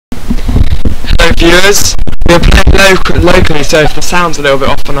viewers. We're playing locally, so if the sound's a little bit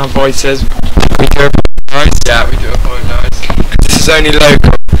off on our voices, we do apologise. Yeah, we do apologise. This is only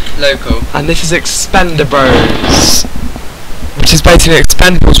local. Local. And this is Expendabros, which is basically an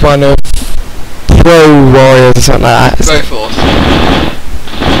Expendabros one of Pro Warriors or something like that. Pro Force.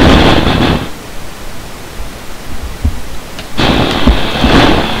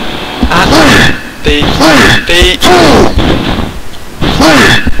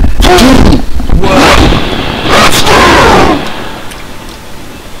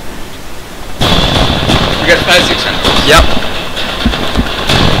 We get 36 cents. Yep.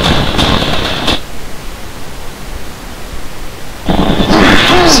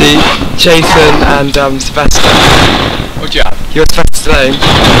 See, Jason and Sylvester. What'd you have? You're Sylvester Lane.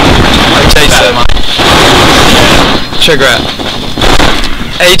 I'm Jason. Trigger it.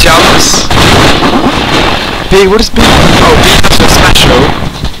 A jumps. B, what is B? Oh, B has a special.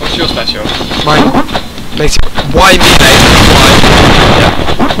 What's your special? Mine makes it Y melee. Y. Yeah.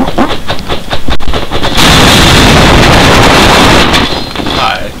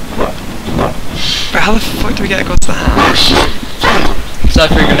 Hi. But how the fuck do we get across that? It's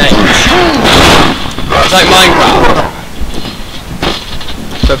like 3 grenades. It's like Minecraft.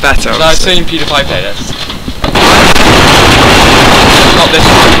 But better. So I've seen PewDiePie play this. Not this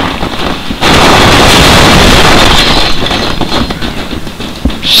one.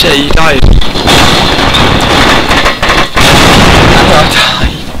 Shit, you died. I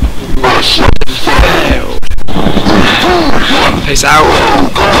died. Failed. Peace out.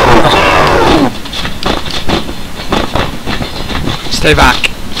 Stay back.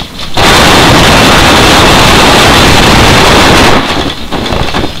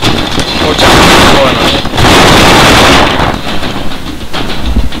 Watch out, there's one on you.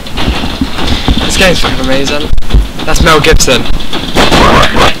 This game's fucking amazing. That's Mel Gibson.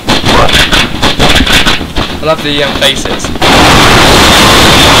 I love the faces.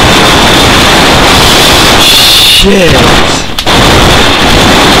 Shit.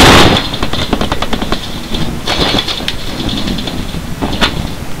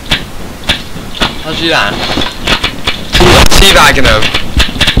 How'd you do that? Teabagging them.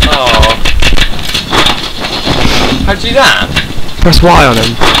 Oh. How'd you do that? Press Y on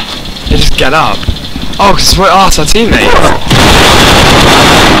him. They just get up. Oh, because we're our teammates.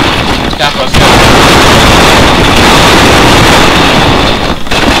 That was Got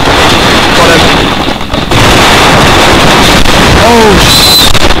him. Oh,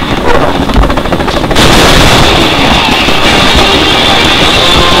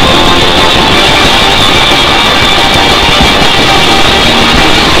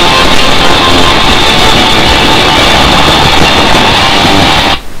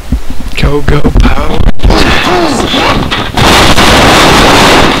 Go power.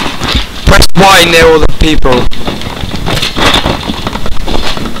 Press Y near all the people.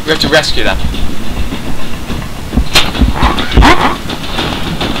 We have to rescue them.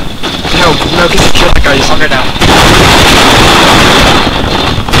 No, get to kill that guy. I'll go down.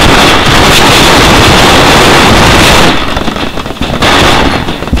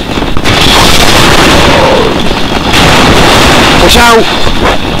 Watch out!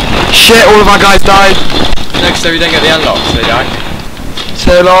 Shit, all of our guys died. Next, so we don't get the unlocks, they die.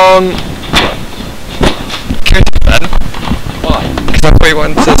 So long. Can we do that then? Why? Because I probably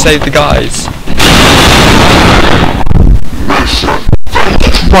wanted to save the guys.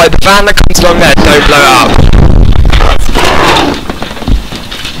 Right, the van that comes along there, don't blow it up.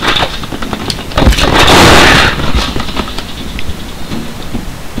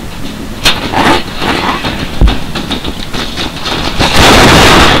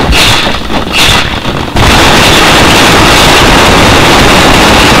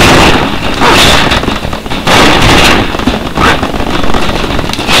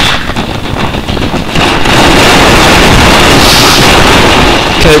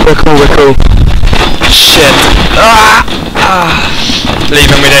 Okay, we're cool. Shit. Leave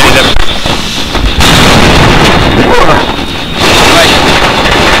him, we don't need him. Right.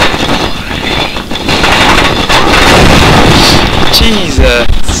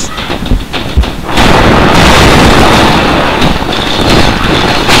 Jesus.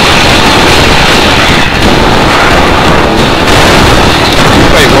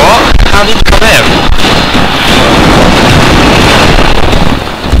 Wait, what? How did you come in?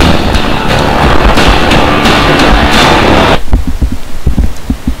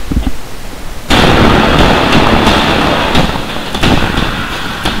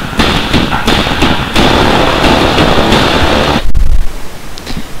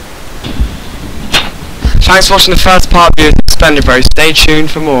 Thanks for watching the first part of Expendabros. Stay tuned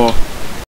for more.